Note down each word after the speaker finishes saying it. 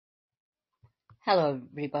Hello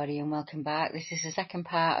everybody and welcome back. This is the second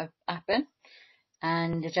part of Afan,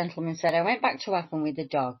 and the gentleman said, I went back to Afan with the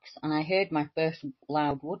dogs and I heard my first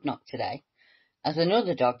loud wood knock today as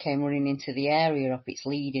another dog came running into the area off its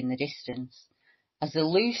lead in the distance. As the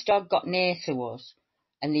loose dog got near to us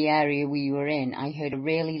and the area we were in, I heard a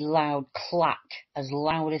really loud clack, as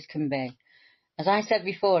loud as can be. As I said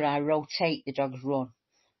before, I rotate the dog's run.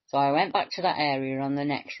 So I went back to that area on the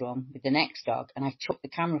next run with the next dog and I took the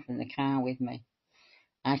camera from the car with me.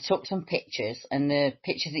 I took some pictures, and the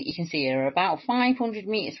pictures that you can see are about 500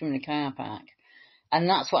 metres from the car park. And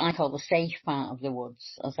that's what I call the safe part of the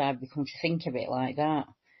woods, as I've become to think of it like that.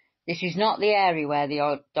 This is not the area where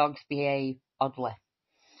the dogs behave oddly,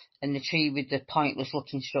 and the tree with the pointless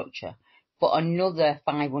looking structure, but another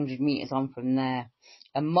 500 metres on from there.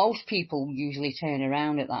 And most people usually turn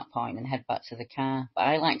around at that point and head back to the car, but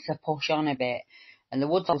I like to push on a bit. And the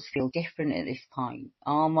woods always feel different at this point,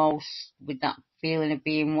 almost with that feeling of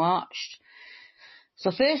being watched.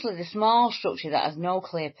 So firstly, the small structure that has no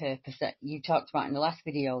clear purpose that you talked about in the last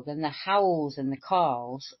video, then the howls and the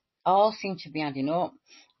calls all seem to be adding up.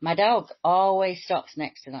 My dog always stops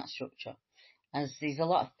next to that structure, as there's a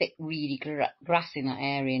lot of thick, reedy grass in that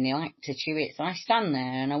area and they like to chew it. So I stand there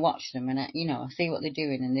and I watch them and I see what they're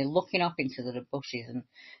doing, and they're looking off into the bushes and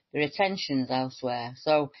their attention's elsewhere.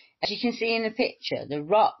 So as you can see in the picture, the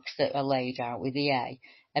rocks that are laid out with the A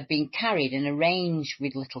have been carried and arranged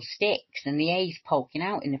with little sticks, and the A's poking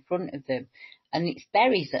out in the front of them, and it's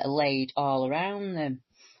berries that are laid all around them.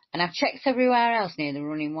 And I've checked everywhere else near the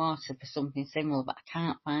running water for something similar, but I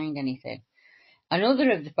can't find anything.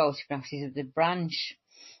 Another of the photographs is of the branch,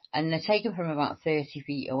 and they're taken from about 30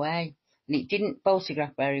 feet away, and it didn't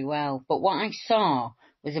photograph very well, but what I saw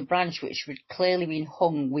was a branch which had clearly been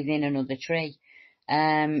hung within another tree,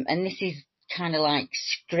 and this is kind of like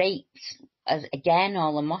scraped, as again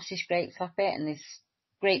all the moss is scraped off it, and there's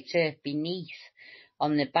scraped earth beneath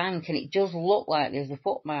on the bank, and it does look like there's a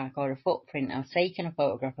footmark or a footprint. I've taken a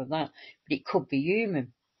photograph of that, but it could be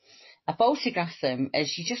human. I photographed them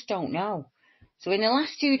as you just don't know. So in the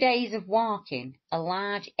last 2 days of walking, a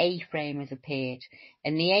large A-frame has appeared,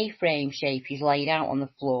 and the A-frame shape is laid out on the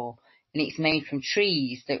floor, and it's made from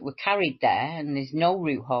trees that were carried there, and there's no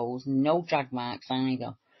root holes and no drag marks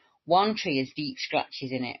either. One tree has deep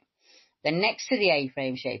scratches in it. Then next to the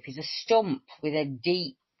A-frame shape is a stump with a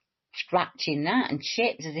deep scratch in that and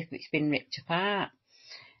chips as if it's been ripped apart.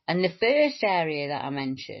 And the first area that I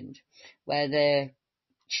mentioned, where the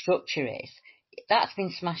structure is, that's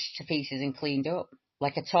been smashed to pieces and cleaned up,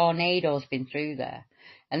 like a tornado's been through there.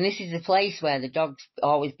 And this is the place where the dogs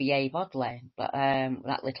always behave oddly, but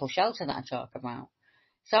that little shelter that I talk about.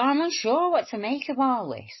 So I'm unsure what to make of all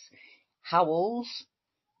this. Howls,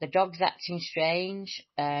 the dogs acting strange,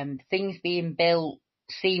 things being built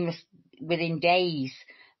seamless within days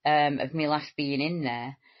of me last being in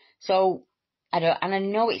there. So I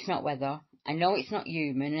know it's not weather. I know it's not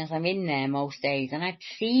human, as I'm in there most days, and I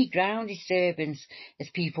see ground disturbance as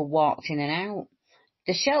people walked in and out.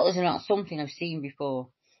 The shelters are not something I've seen before,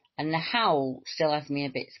 and the howl still has me a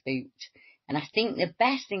bit spooked. And I think the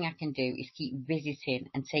best thing I can do is keep visiting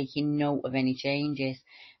and taking note of any changes.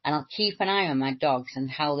 And I'll keep an eye on my dogs and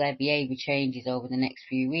how their behaviour changes over the next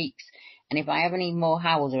few weeks. And if I have any more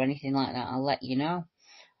howls or anything like that, I'll let you know.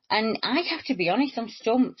 And I have to be honest, I'm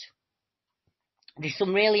stumped. There's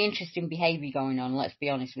some really interesting behaviour going on, let's be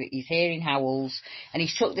honest. He's hearing howls, and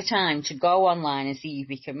he's took the time to go online and see if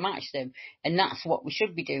he can match them, and that's what we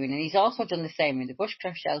should be doing. And he's also done the same with the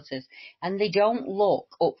bushcraft shelters, and they don't look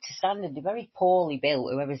up to standard. They're very poorly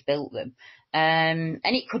built, whoever's built them. And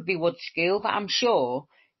it could be Wood School, but I'm sure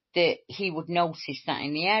that he would notice that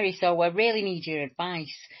in the area, so I really need your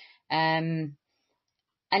advice. And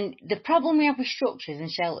the problem we have with structures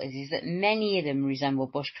and shelters is that many of them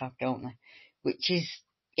resemble bushcraft, don't they? Which is,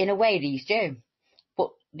 in a way, these do.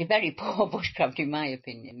 But they're very poor bushcraft, in my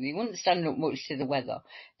opinion. They wouldn't stand up much to the weather,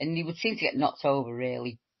 and they would seem to get knocked over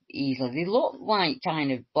really easily. They look like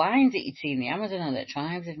kind of blinds that you'd see in the Amazon or that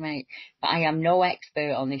tribes have made. But I am no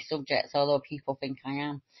expert on these subjects, although people think I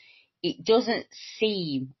am. It doesn't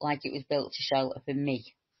seem like it was built to shelter for me,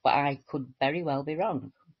 but I could very well be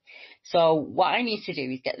wrong. So what I need to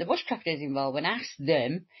do is get the bushcrafters involved and ask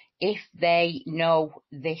them if they know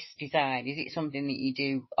this design. Is it something that you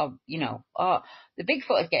do, or the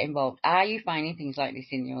Bigfooters get involved? Are you finding things like this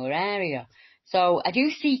in your area? So I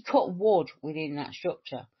do see cut wood within that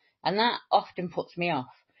structure, and that often puts me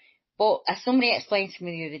off. But as somebody explained to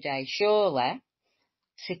me the other day, surely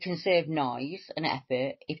to conserve noise and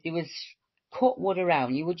effort, if there was cut wood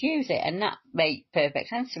around, you would use it, and that made perfect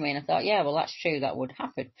sense to me. And I thought, yeah, well, that's true, that would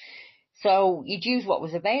happen. So you'd use what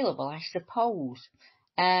was available, I suppose.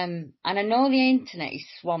 And I know the internet is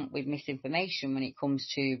swamped with misinformation when it comes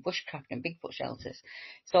to bushcraft and Bigfoot shelters.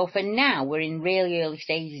 So for now, we're in really early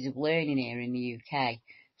stages of learning here in the UK.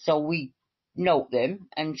 So we note them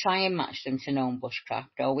and try and match them to known bushcraft,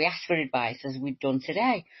 or we ask for advice as we've done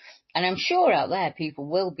today. And I'm sure out there people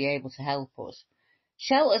will be able to help us.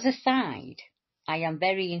 Shelters aside, I am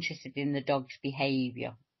very interested in the dog's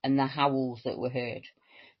behaviour and the howls that were heard.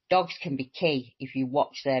 Dogs can be key if you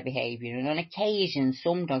watch their behaviour, and on occasion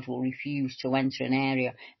some dogs will refuse to enter an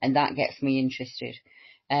area, and that gets me interested.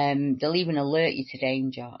 They'll even alert you to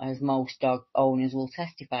danger, as most dog owners will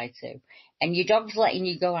testify to. And your dog's letting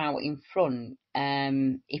you go out in front,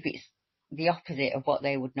 if it's the opposite of what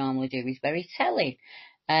they would normally do, is very telling.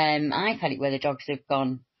 I've had it where the dogs have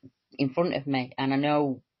gone in front of me, and I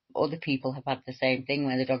know other people have had the same thing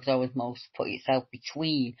where the dog's always most put itself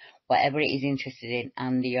between whatever it is interested in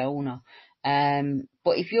and the owner.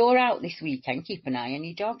 But if you're out this weekend, keep an eye on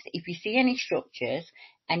your dogs. If you see any structures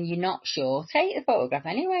and you're not sure, take the photograph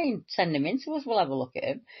anyway and send them in to us. We'll have a look at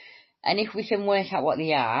them. And if we can work out what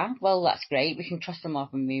they are, well, that's great. We can cross them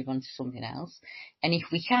off and move on to something else. And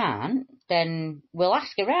if we can't, then we'll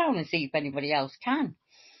ask around and see if anybody else can.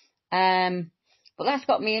 But that's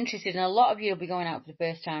got me interested, and a lot of you will be going out for the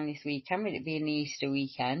first time this weekend, with it being the Easter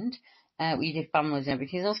weekend, with your families and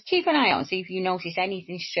everything. So keep an eye out and see if you notice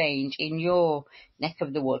anything strange in your neck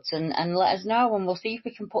of the woods, and let us know, and we'll see if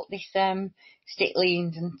we can put this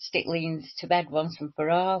stickleans to bed once and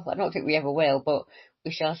for all. I don't think we ever will, but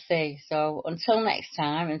we shall see. So until next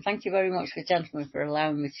time, and thank you very much for the gentleman for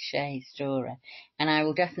allowing me to share his story, and I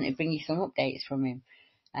will definitely bring you some updates from him.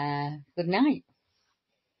 Good night.